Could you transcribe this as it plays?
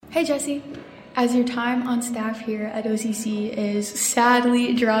Hey Jesse, as your time on staff here at OCC is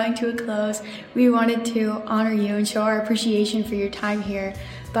sadly drawing to a close, we wanted to honor you and show our appreciation for your time here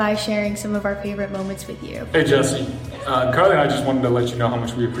by sharing some of our favorite moments with you. Hey Jesse, Carly and I just wanted to let you know how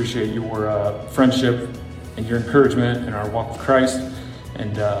much we appreciate your friendship and your encouragement in our walk with Christ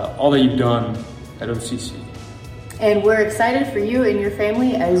and all that you've done at OCC. And we're excited for you and your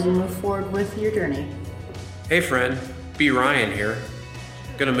family as you move forward with your journey. Hey friend, B. Ryan here.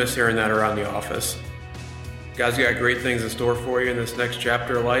 Gonna miss hearing that around the office. God's got great things in store for you in this next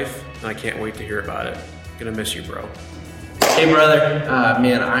chapter of life, and I can't wait to hear about it. Gonna miss you, bro. Hey brother,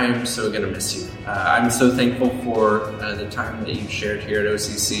 man, I am so gonna miss you. I'm so thankful for the time that you've shared here at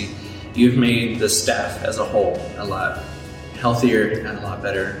OCC. You've made the staff as a whole a lot healthier and a lot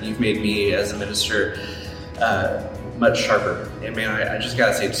better. You've made me as a minister much sharper. And man, I just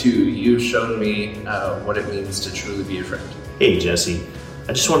gotta say too, you've shown me what it means to truly be a friend. Hey Jesse,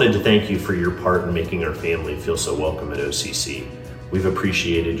 I just wanted to thank you for your part in making our family feel so welcome at OCC. We've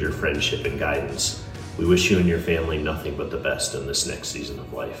appreciated your friendship and guidance. We wish you and your family nothing but the best in this next season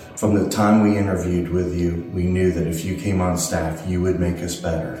of life. From the time we interviewed with you, we knew that if you came on staff, you would make us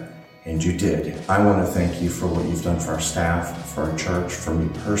better. And you did. I want to thank you for what you've done for our staff, for our church, for me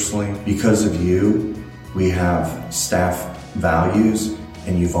personally. Because of you, we have staff values,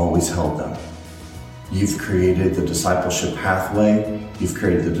 and you've always held them. You've created the discipleship pathway, you've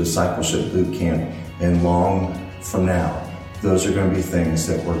created the discipleship boot camp, and long from now, those are going to be things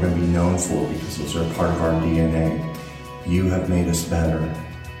that we're going to be known for because those are part of our DNA. You have made us better.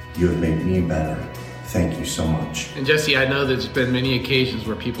 You have made me better. Thank you so much. And Jesse, I know there's been many occasions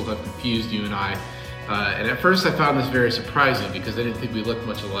where people have confused you and I. And at first I found this very surprising because I didn't think we looked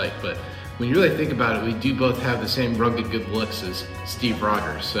much alike. But when you really think about it, we do both have the same rugged good looks as Steve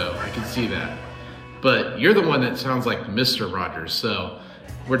Rogers, so I can see that. But you're the one that sounds like Mr. Rogers, so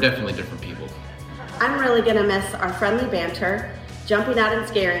we're definitely different people. I'm really gonna miss our friendly banter, jumping out and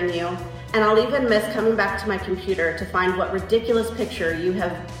scaring you, and I'll even miss coming back to my computer to find what ridiculous picture you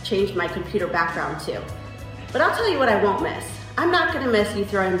have changed my computer background to. But I'll tell you what I won't miss. I'm not gonna miss you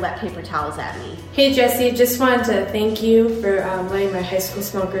throwing wet paper towels at me. Hey Jesse, just wanted to thank you for letting my high school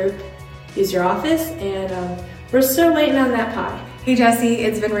small group use your office, and we're still waiting on that pie. Hey Jesse,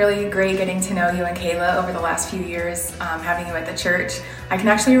 it's been really great getting to know you and Kayla over the last few years, having you at the church. I can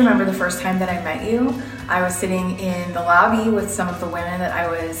actually remember the first time that I met you. I was sitting in the lobby with some of the women that I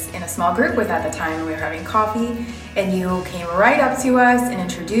was in a small group with at the time. We were having coffee, and you came right up to us and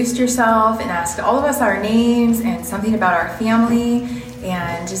introduced yourself and asked all of us our names and something about our family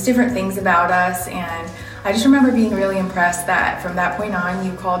and just different things about us. And I just remember being really impressed that from that point on,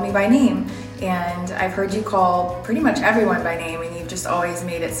 you called me by name. And I've heard you call pretty much everyone by name, and you've just always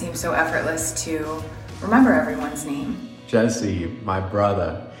made it seem so effortless to remember everyone's name. Jesse, my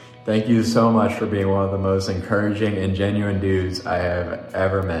brother, thank you so much for being one of the most encouraging and genuine dudes I have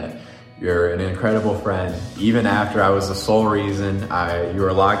ever met. You're an incredible friend. Even after I was the sole reason you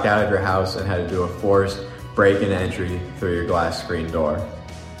were locked out of your house and had to do a forced break-in entry through your glass screen door.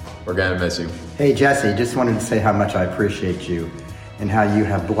 We're gonna miss you. Hey Jesse, just wanted to say how much I appreciate you and how you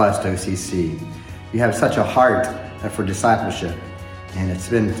have blessed OCC. You have such a heart for discipleship, and it's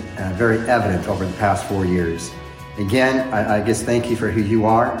been very evident over the past 4 years. Again, I guess thank you for who you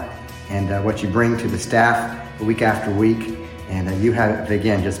are and what you bring to the staff week after week, and you have,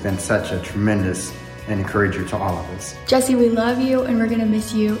 again, just been such a tremendous encourager to all of us. Jesse, we love you and we're going to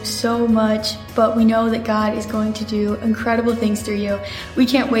miss you so much, but we know that God is going to do incredible things through you. We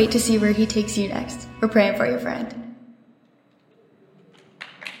can't wait to see where He takes you next. We're praying for you, friend.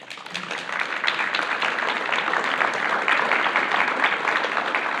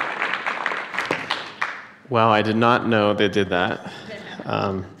 Wow, I did not know they did that.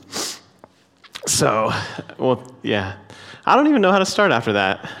 Yeah. I don't even know how to start after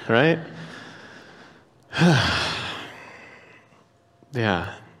that, right?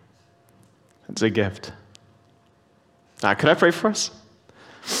 Yeah. It's a gift. Could I pray for us?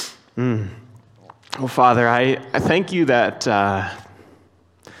 Well, Father, I thank you that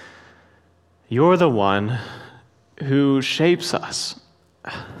you're the one who shapes us.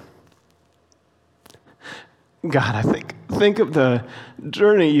 God, I think of the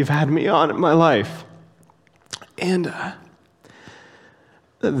journey you've had me on in my life. And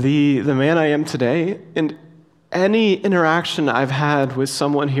the man I am today, and any interaction I've had with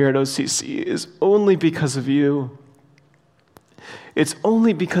someone here at OCC is only because of you. It's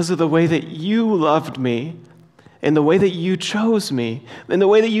only because of the way that you loved me, and the way that you chose me, and the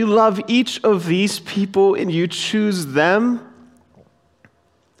way that you love each of these people and you choose them.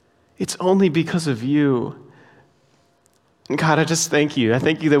 It's only because of you. And God, I just thank you. I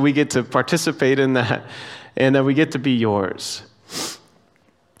thank you that we get to participate in that and that we get to be yours.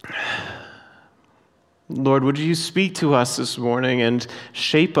 Lord, would you speak to us this morning and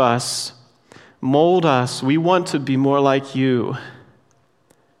shape us, mold us? We want to be more like you.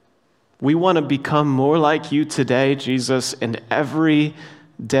 We want to become more like you today, Jesus, and every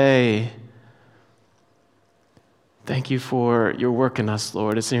day. Thank you for your work in us,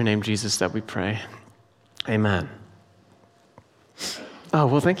 Lord. It's in your name, Jesus, that we pray. Amen. Oh,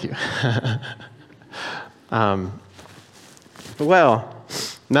 well, thank you. Well,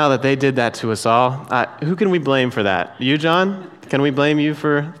 now that they did that to us all, who can we blame for that? You, John? Can we blame you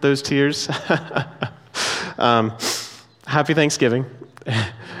for those tears? Happy Thanksgiving.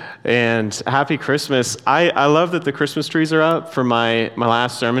 And happy Christmas. I love that the Christmas trees are up for my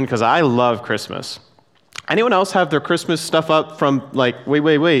last sermon because I love Christmas. Anyone else have their Christmas stuff up from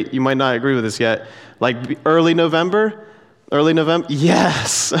wait, you might not agree with this yet, like early November? Early November?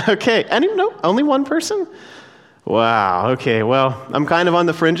 Yes. Okay. No, only one person? Wow. Okay. Well, I'm kind of on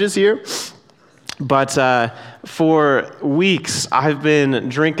the fringes here. But for weeks, I've been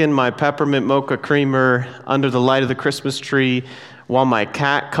drinking my peppermint mocha creamer under the light of the Christmas tree while my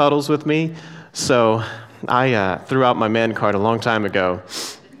cat cuddles with me. So I threw out my man card a long time ago.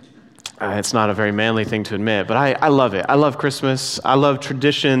 It's not a very manly thing to admit, but I love it. I love Christmas. I love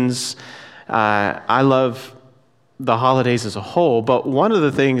traditions. I love the holidays as a whole. But one of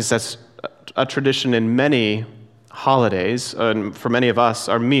the things that's a tradition in many holidays, and for many of us,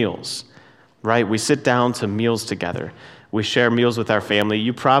 are meals, right? We sit down to meals together. We share meals with our family.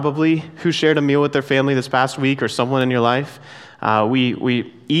 You probably, who shared a meal with their family this past week or someone in your life?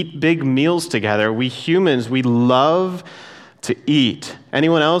 We eat big meals together. We humans, we love to eat.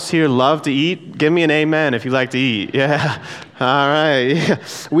 Anyone else here love to eat? Give me an amen if you like to eat. Yeah. All right.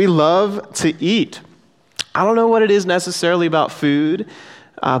 We love to eat. I don't know what it is necessarily about food,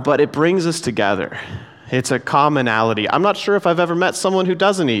 but it brings us together. It's a commonality. I'm not sure if I've ever met someone who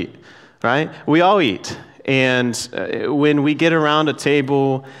doesn't eat, right? We all eat. And when we get around a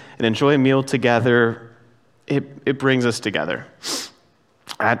table and enjoy a meal together, it brings us together.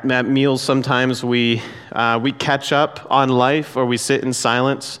 At meals, sometimes we catch up on life, or we sit in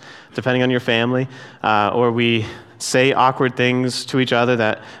silence, depending on your family, or we say awkward things to each other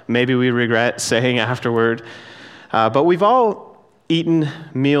that maybe we regret saying afterward. But we've all eaten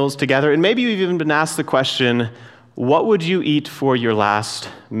meals together, and maybe you've even been asked the question, what would you eat for your last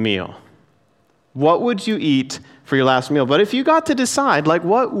meal? What would you eat for your last meal? But if you got to decide,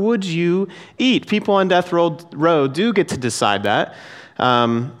 what would you eat? People on death row do get to decide that.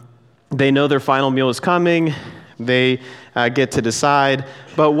 They know their final meal is coming. They get to decide.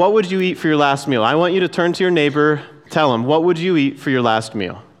 But what would you eat for your last meal? I want you to turn to your neighbor. Tell him, what would you eat for your last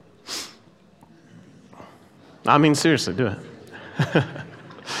meal? I mean, seriously, do it.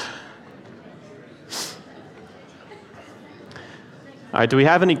 All right, do we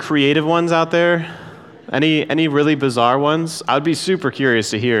have any creative ones out there? Any really bizarre ones? I'd be super curious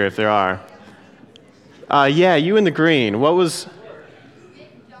to hear if there are. Yeah, you in the green. What was...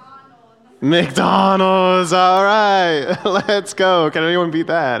 McDonald's, all right. Let's go. Can anyone beat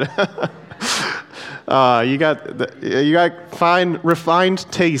that? You got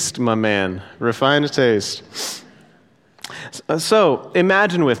refined taste, my man. Refined taste. So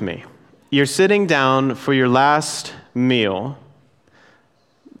imagine with me, you're sitting down for your last meal,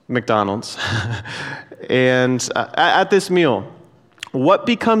 McDonald's, and at this meal, what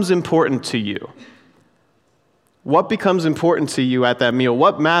becomes important to you? What becomes important to you at that meal?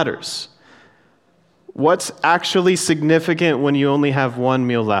 What matters? What's actually significant when you only have one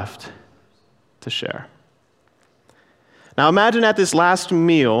meal left to share? Now imagine at this last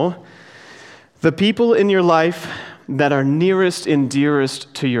meal, the people in your life that are nearest and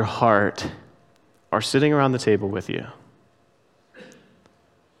dearest to your heart are sitting around the table with you.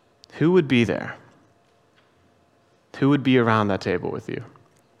 Who would be there? Who would be around that table with you?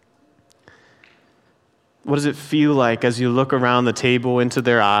 What does it feel like as you look around the table into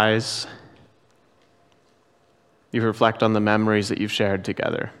their eyes? You reflect on the memories that you've shared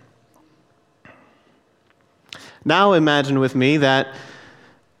together. Now imagine with me that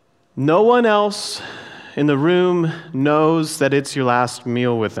no one else in the room knows that it's your last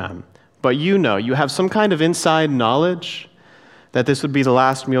meal with them. But you know, you have some kind of inside knowledge that this would be the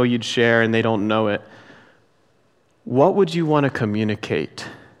last meal you'd share and they don't know it. What would you want to communicate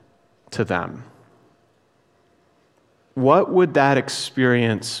to them? What would that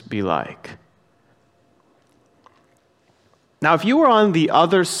experience be like? Now, if you were on the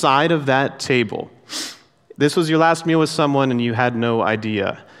other side of that table, this was your last meal with someone and you had no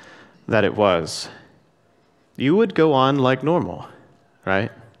idea that it was, you would go on like normal,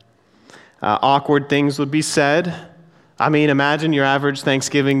 right? Awkward things would be said. I mean, imagine your average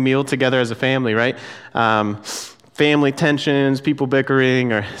Thanksgiving meal together as a family, right? Family tensions, people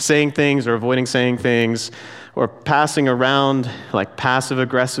bickering or saying things or avoiding saying things, or passing around like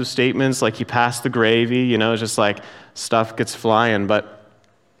passive-aggressive statements like you passed the gravy, just like stuff gets flying. But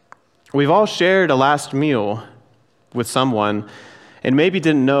we've all shared a last meal with someone and maybe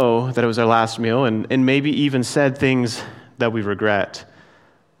didn't know that it was our last meal and maybe even said things that we regret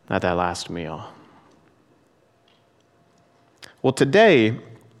at that last meal. Well, today,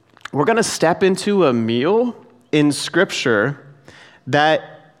 we're going to step into a meal in Scripture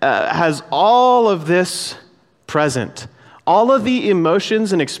that has all of this present. All of the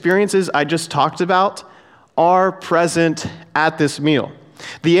emotions and experiences I just talked about are present at this meal.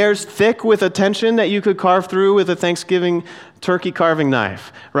 The air's thick with a tension that you could carve through with a Thanksgiving turkey carving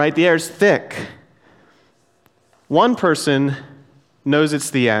knife, right? The air's thick. One person knows it's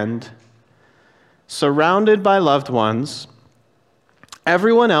the end, surrounded by loved ones.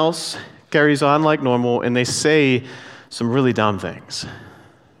 Everyone else carries on like normal, and they say some really dumb things.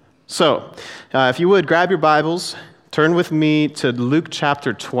 So, if you would, grab your Bibles, turn with me to Luke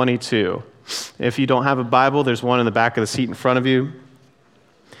chapter 22. If you don't have a Bible, there's one in the back of the seat in front of you.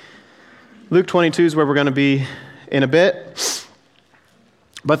 Luke 22 is where we're going to be in a bit.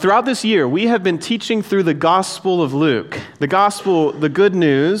 But throughout this year, we have been teaching through the Gospel of Luke. The Gospel, the good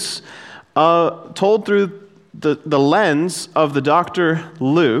news, told through the lens of the Dr.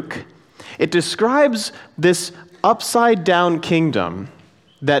 Luke. It describes this upside-down kingdom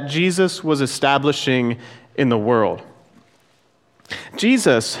that Jesus was establishing in the world.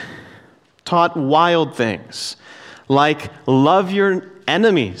 Jesus taught wild things like love your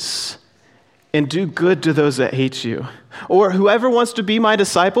enemies and do good to those that hate you. Or whoever wants to be my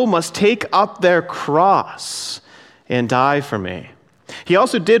disciple must take up their cross and die for me. He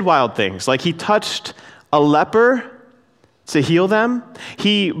also did wild things, like he touched a leper to heal them.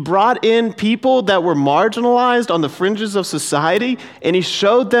 He brought in people that were marginalized on the fringes of society, and he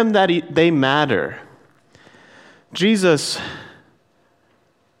showed them that they matter. Jesus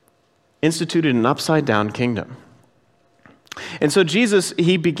instituted an upside-down kingdom. And so Jesus,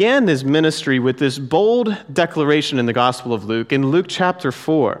 he began his ministry with this bold declaration in the Gospel of Luke, in Luke chapter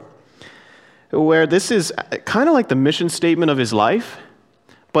 4, where this is kind of like the mission statement of his life,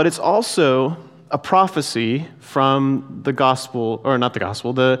 but it's also a prophecy from the gospel, or not the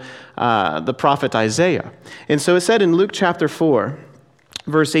gospel, the prophet Isaiah. And so it said in Luke chapter 4,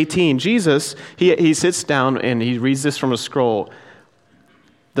 verse 18, Jesus, he sits down and he reads this from a scroll.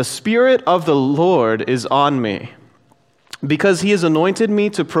 "The Spirit of the Lord is on me, because he has anointed me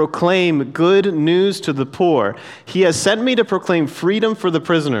to proclaim good news to the poor. He has sent me to proclaim freedom for the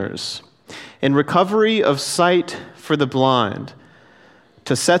prisoners and recovery of sight for the blind,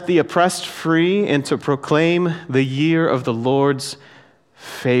 to set the oppressed free and to proclaim the year of the Lord's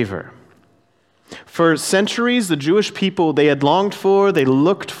favor." For centuries, the Jewish people, they had longed for, they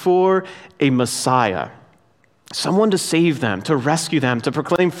looked for a Messiah, someone to save them, to rescue them, to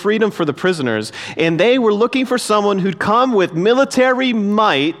proclaim freedom for the prisoners. And they were looking for someone who'd come with military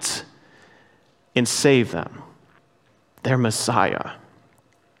might and save them, their Messiah.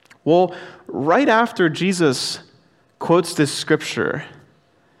 Well, right after Jesus quotes this scripture,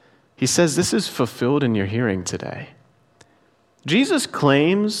 he says, "This is fulfilled in your hearing today." Jesus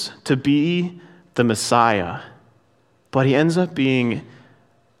claims to be the Messiah, but he ends up being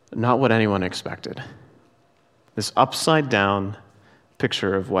not what anyone expected. This upside-down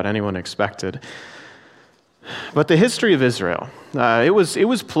picture of what anyone expected. But the history of Israel, it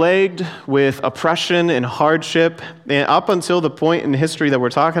was plagued with oppression and hardship up until the point in history that we're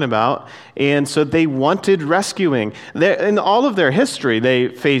talking about, and so they wanted rescuing. In all of their history, they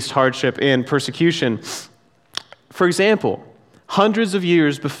faced hardship and persecution. For example, hundreds of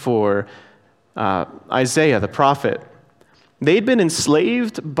years before Isaiah, the prophet, they'd been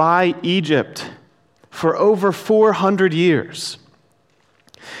enslaved by Egypt for over 400 years.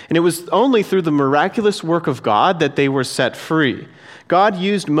 And it was only through the miraculous work of God that they were set free. God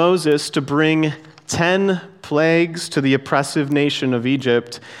used Moses to bring 10 plagues to the oppressive nation of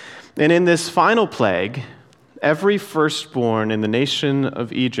Egypt. And in this final plague, every firstborn in the nation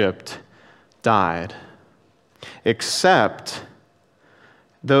of Egypt died, except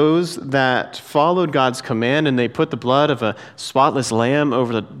those that followed God's command, and they put the blood of a spotless lamb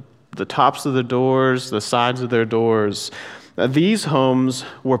over the tops of the doors, the sides of their doors. These homes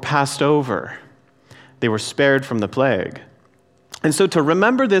were passed over. They were spared from the plague. And so to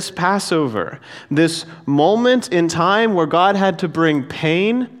remember this Passover, this moment in time where God had to bring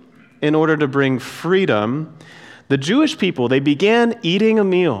pain in order to bring freedom, the Jewish people, they began eating a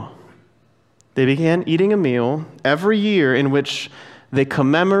meal. They began eating a meal every year in which they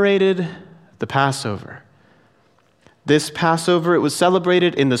commemorated the Passover. This Passover, it was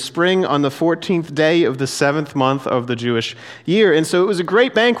celebrated in the spring on the 14th day of the 7th month of the Jewish year. And so it was a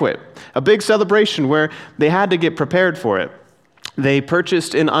great banquet, a big celebration where they had to get prepared for it. They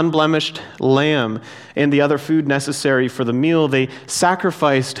purchased an unblemished lamb and the other food necessary for the meal. They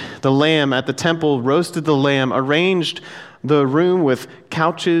sacrificed the lamb at the temple, roasted the lamb, arranged the room with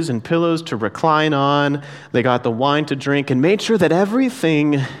couches and pillows to recline on. They got the wine to drink and made sure that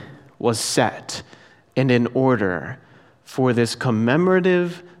everything was set and in order for this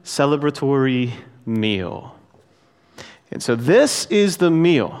commemorative, celebratory meal. And so this is the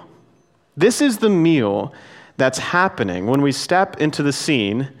meal. This is the meal that's happening when we step into the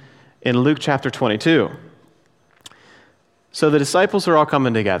scene in Luke chapter 22. So the disciples are all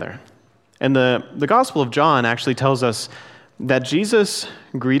coming together. And the Gospel of John actually tells us that Jesus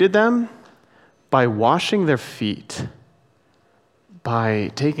greeted them by washing their feet,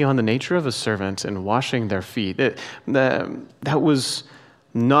 by taking on the nature of a servant and washing their feet. That was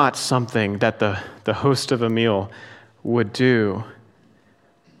not something that the host of a meal would do.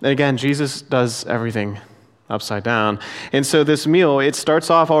 And again, Jesus does everything upside down. And so this meal, it starts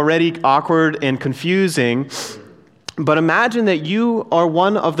off already awkward and confusing, but imagine that you are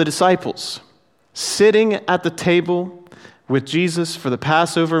one of the disciples sitting at the table with Jesus for the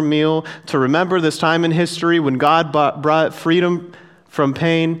Passover meal to remember this time in history when God brought freedom from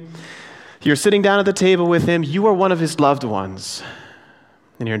pain. You're sitting down at the table with him. You are one of his loved ones,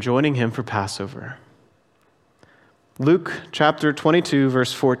 and you're joining him for Passover. Luke chapter 22,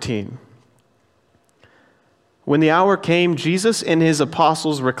 verse 14. When the hour came, Jesus and his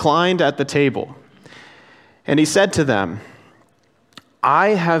apostles reclined at the table, and he said to them, I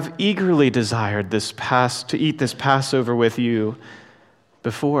have eagerly desired to eat this Passover with you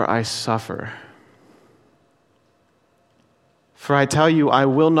before I suffer. For I tell you, I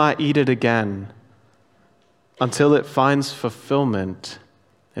will not eat it again until it finds fulfillment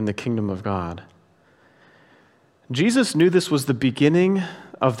in the kingdom of God. Jesus knew this was the beginning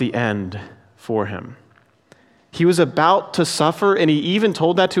of the end for him. He was about to suffer, and he even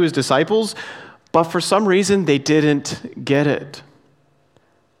told that to his disciples, but for some reason they didn't get it.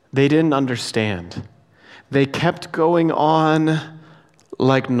 They didn't understand. They kept going on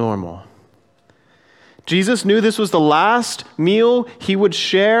like normal. Jesus knew this was the last meal he would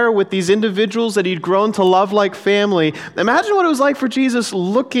share with these individuals that he'd grown to love like family. Imagine what it was like for Jesus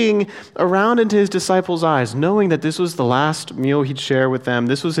looking around into his disciples' eyes, knowing that this was the last meal he'd share with them.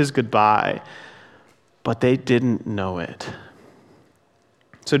 This was his goodbye. But they didn't know it.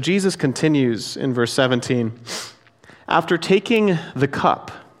 So Jesus continues in verse 17. After taking the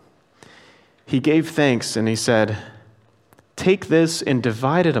cup, he gave thanks and he said, take this and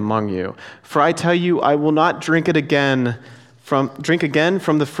divide it among you. For I tell you, I will not drink again from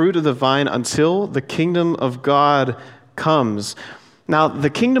the fruit of the vine until the kingdom of God comes. Now, the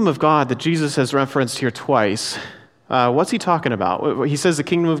kingdom of God that Jesus has referenced here twice, what's he talking about? He says the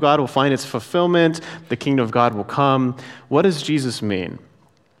kingdom of God will find its fulfillment, the kingdom of God will come. What does Jesus mean?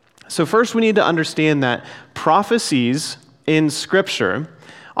 So first we need to understand that prophecies in Scripture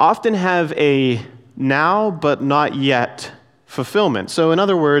often have a now but not yet fulfillment. So in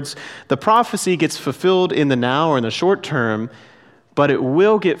other words, the prophecy gets fulfilled in the now or in the short term, but it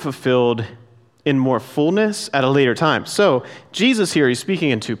will get fulfilled in more fullness at a later time. So Jesus here, he's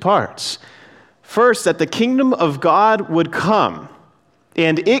speaking in two parts. First, that the kingdom of God would come.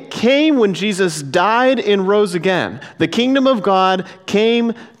 And it came when Jesus died and rose again. The kingdom of God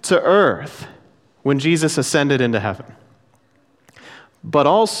came to earth when Jesus ascended into heaven. But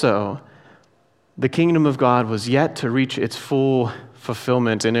also, the kingdom of God was yet to reach its full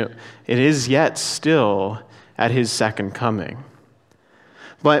fulfillment, and it is yet still at his second coming.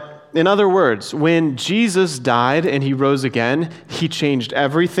 But in other words, when Jesus died and he rose again, he changed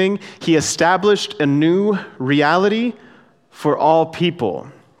everything. He established a new reality for all people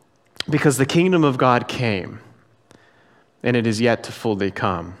because the kingdom of God came, and it is yet to fully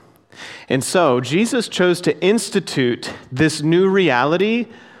come. And so Jesus chose to institute this new reality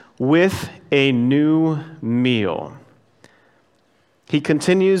with a new meal. He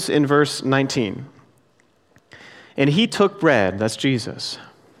continues in verse 19. And he took bread, that's Jesus,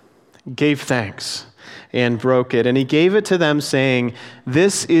 gave thanks, and broke it. And he gave it to them, saying,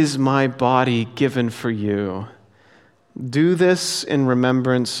 this is my body given for you. Do this in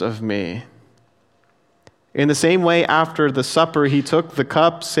remembrance of me. In the same way, after the supper, he took the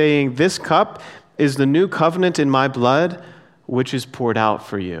cup, saying, this cup is the new covenant in my blood, which is poured out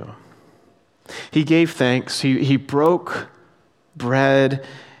for you. He gave thanks. He broke bread,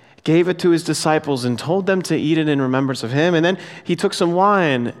 gave it to his disciples, and told them to eat it in remembrance of him. And then he took some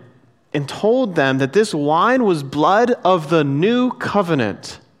wine and told them that this wine was blood of the new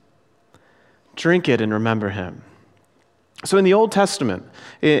covenant. Drink it and remember him. So in the Old Testament,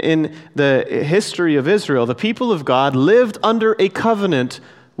 in the history of Israel, the people of God lived under a covenant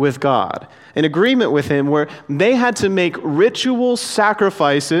with God, an agreement with him where they had to make ritual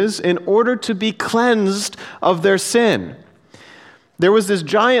sacrifices in order to be cleansed of their sin. There was this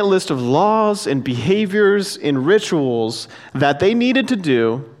giant list of laws and behaviors and rituals that they needed to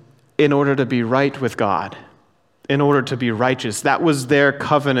do in order to be right with God, in order to be righteous. That was their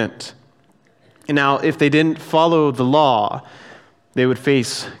covenant. And now, if they didn't follow the law, they would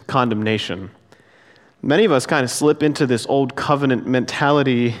face condemnation. Many of us kind of slip into this old covenant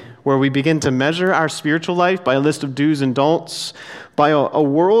mentality where we begin to measure our spiritual life by a list of do's and don'ts, by a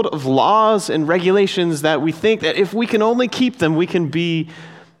world of laws and regulations that we think that if we can only keep them, we can be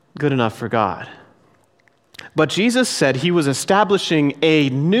good enough for God. But Jesus said he was establishing a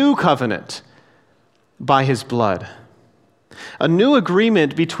new covenant by his blood. A new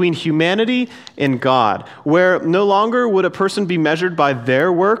agreement between humanity and God, where no longer would a person be measured by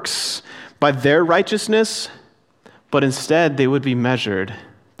their works, by their righteousness, but instead they would be measured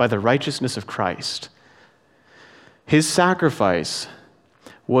by the righteousness of Christ. His sacrifice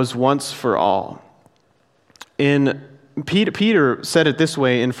was once for all. Peter said it this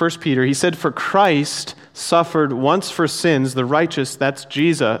way in 1 Peter. He said, "For Christ suffered once for sins, the righteous, that's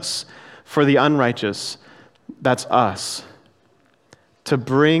Jesus, for the unrighteous, that's us, to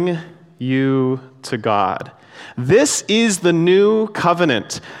bring you to God." This is the new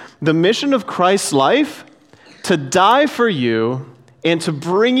covenant. The mission of Christ's life, to die for you and to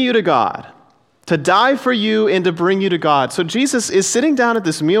bring you to God. To die for you and to bring you to God. So Jesus is sitting down at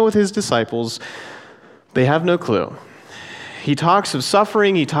this meal with his disciples. They have no clue. He talks of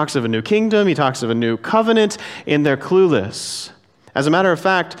suffering, he talks of a new kingdom, he talks of a new covenant, and they're clueless. As a matter of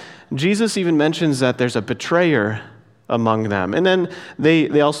fact, Jesus even mentions that there's a betrayer among them. And then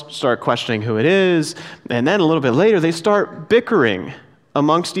they all start questioning who it is, and then a little bit later they start bickering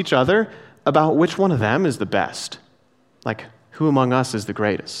amongst each other about which one of them is the best. Like, who among us is the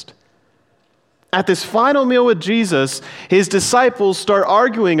greatest? At this final meal with Jesus, his disciples start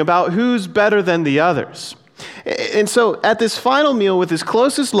arguing about who's better than the others. And so at this final meal with his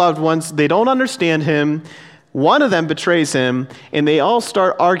closest loved ones, they don't understand him. One of them betrays him, and they all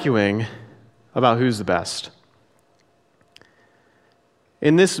start arguing about who's the best.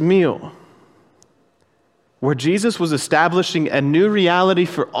 In this meal, where Jesus was establishing a new reality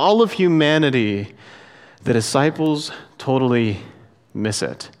for all of humanity, the disciples totally miss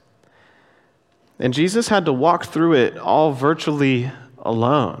it. And Jesus had to walk through it all virtually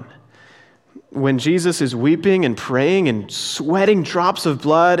alone. When Jesus is weeping and praying and sweating drops of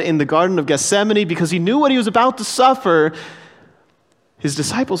blood in the Garden of Gethsemane because he knew what he was about to suffer, his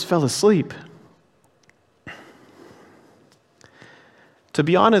disciples fell asleep. To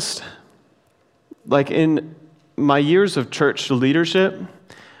be honest, like in my years of church leadership,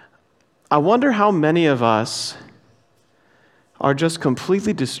 I wonder how many of us are just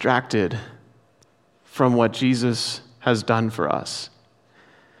completely distracted from what Jesus has done for us.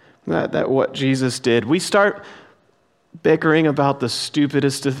 That what Jesus did. We start bickering about the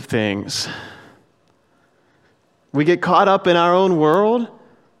stupidest of things. We get caught up in our own world,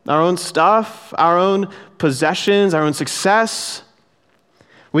 our own stuff, our own possessions, our own success.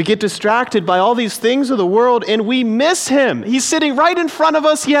 We get distracted by all these things of the world and we miss him. He's sitting right in front of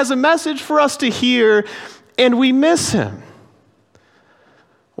us. He has a message for us to hear and we miss him.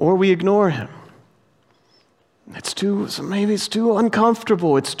 Or we ignore him. Maybe it's too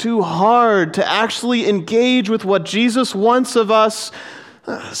uncomfortable. It's too hard to actually engage with what Jesus wants of us.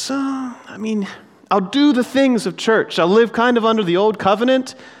 I'll do the things of church. I'll live kind of under the old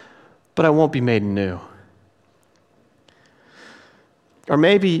covenant, but I won't be made new. Or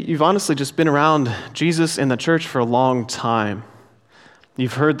maybe you've honestly just been around Jesus and the church for a long time.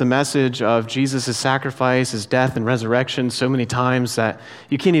 You've heard the message of Jesus' sacrifice, his death and resurrection so many times that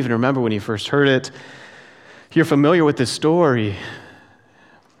you can't even remember when you first heard it. You're familiar with this story.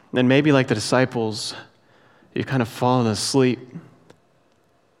 And maybe like the disciples, you've kind of fallen asleep,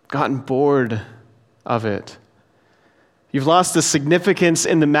 gotten bored of it. You've lost the significance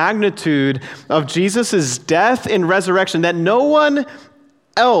and the magnitude of Jesus' death and resurrection, that no one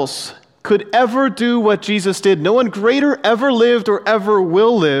else could ever do what Jesus did. No one greater ever lived or ever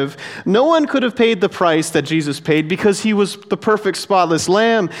will live. No one could have paid the price that Jesus paid because he was the perfect, spotless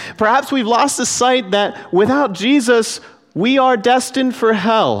lamb. Perhaps we've lost the sight that without Jesus, we are destined for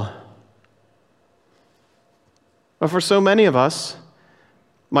hell. But for so many of us,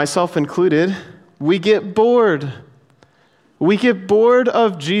 myself included, we get bored. We get bored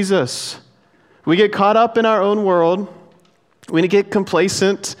of Jesus. We get caught up in our own world. We get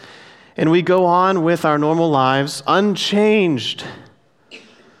complacent, and we go on with our normal lives unchanged,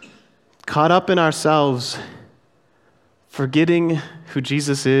 caught up in ourselves, forgetting who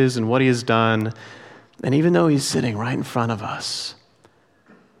Jesus is and what he has done. And even though he's sitting right in front of us,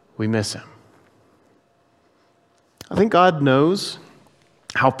 we miss him. I think God knows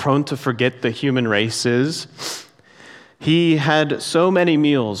how prone to forget the human race is. He had so many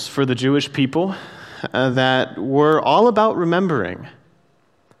meals for the Jewish people that were all about remembering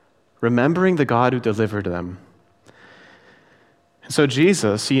the God who delivered them. And so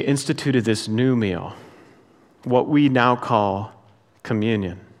Jesus, he instituted this new meal, what we now call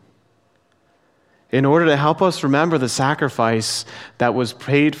communion, in order to help us remember the sacrifice that was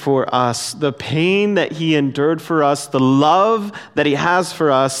paid for us, the pain that he endured for us, the love that he has for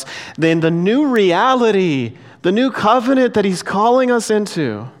us, then the new reality, the new covenant that he's calling us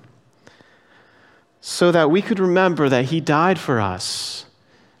into, so that we could remember that he died for us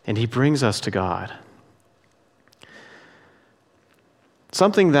and he brings us to God.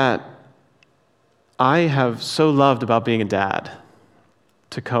 Something that I have so loved about being a dad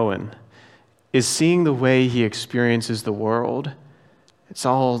to Cohen is seeing the way he experiences the world. It's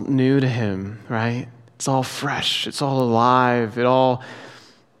all new to him, right? It's all fresh. It's all alive. It all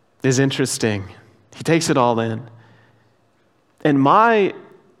is interesting. He takes it all in. And I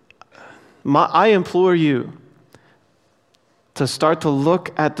implore you to start to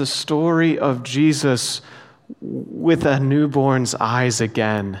look at the story of Jesus with a newborn's eyes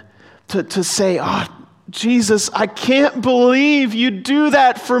again. To say, oh, Jesus, I can't believe you do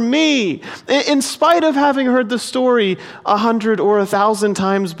that for me, in spite of having heard the story 100 or 1,000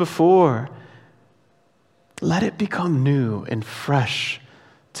 times before. Let it become new and fresh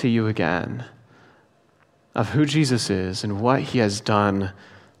to you again of who Jesus is and what he has done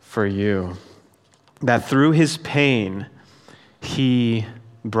for you. That through his pain, he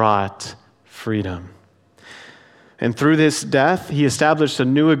brought freedom. And through this death, he established a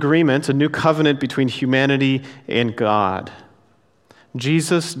new agreement, a new covenant between humanity and God.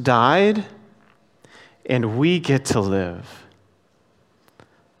 Jesus died, and we get to live.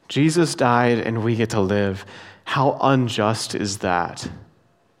 Jesus died, and we get to live. How unjust is that?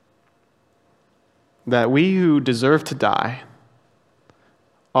 That we who deserve to die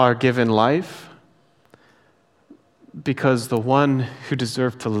are given life because the one who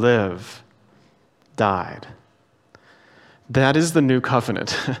deserved to live died. That is the new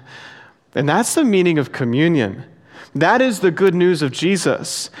covenant. And that's the meaning of communion. That is the good news of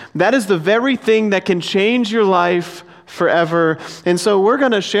Jesus. That is the very thing that can change your life forever. And so we're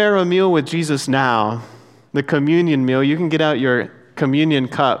going to share a meal with Jesus now, the communion meal. You can get out your communion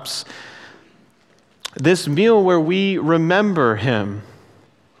cups. This meal where we remember him.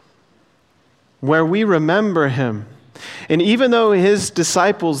 Where we remember him. And even though his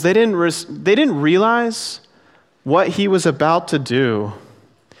disciples, they didn't realize what he was about to do,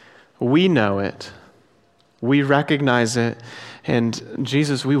 we know it. We recognize it. And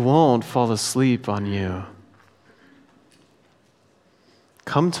Jesus, we won't fall asleep on you.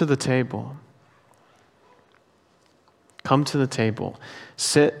 Come to the table. Come to the table.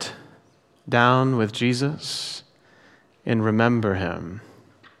 Sit down with Jesus and remember him.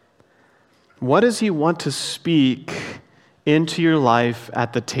 What does he want to speak into your life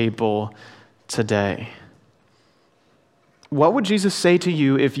at the table today? What would Jesus say to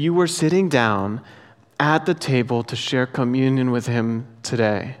you if you were sitting down at the table to share communion with him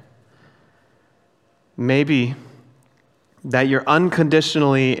today? Maybe that you're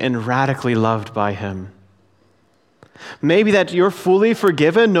unconditionally and radically loved by him. Maybe that you're fully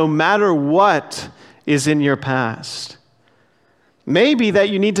forgiven no matter what is in your past. Maybe that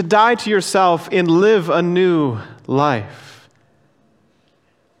you need to die to yourself and live a new life.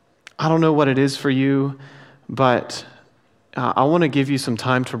 I don't know what it is for you, but I want to give you some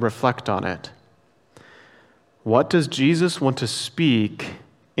time to reflect on it. What does Jesus want to speak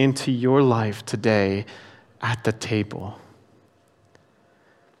into your life today at the table?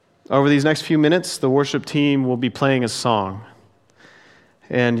 Over these next few minutes, the worship team will be playing a song.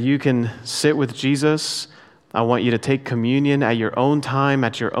 And you can sit with Jesus. I want you to take communion at your own time,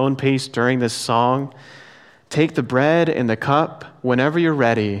 at your own pace during this song. Take the bread and the cup whenever you're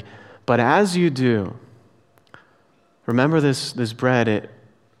ready. But as you do, remember this bread. It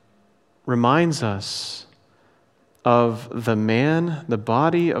reminds us of the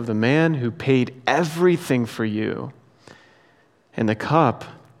body of the man who paid everything for you. And the cup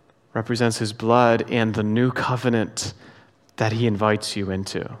represents his blood and the new covenant that he invites you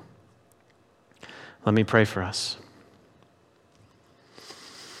into. Let me pray for us.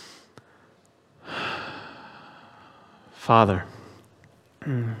 Father,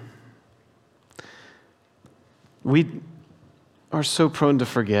 we are so prone to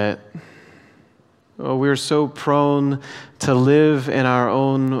forget. We are so prone to live in our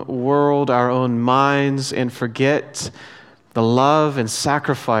own world, our own minds, and forget the love and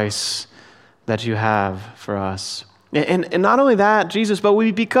sacrifice that you have for us. And not only that, Jesus, but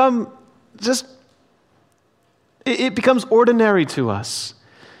we become it becomes ordinary to us.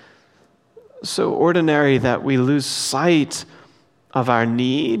 So ordinary that we lose sight of our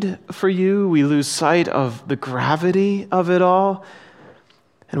need for you. We lose sight of the gravity of it all.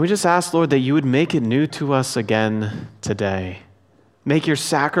 And we just ask, Lord, that you would make it new to us again today. Make your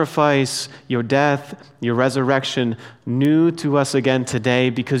sacrifice, your death, your resurrection new to us again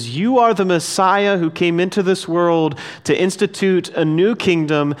today, because you are the Messiah who came into this world to institute a new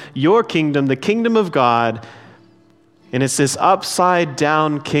kingdom, your kingdom, the kingdom of God. And it's this upside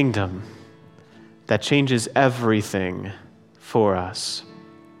down kingdom that changes everything for us.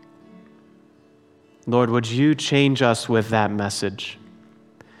 Lord, would you change us with that message?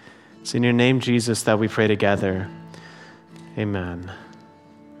 It's in your name, Jesus, that we pray together. Amen.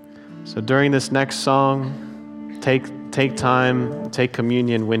 So during this next song, take time, take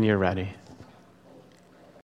communion when you're ready.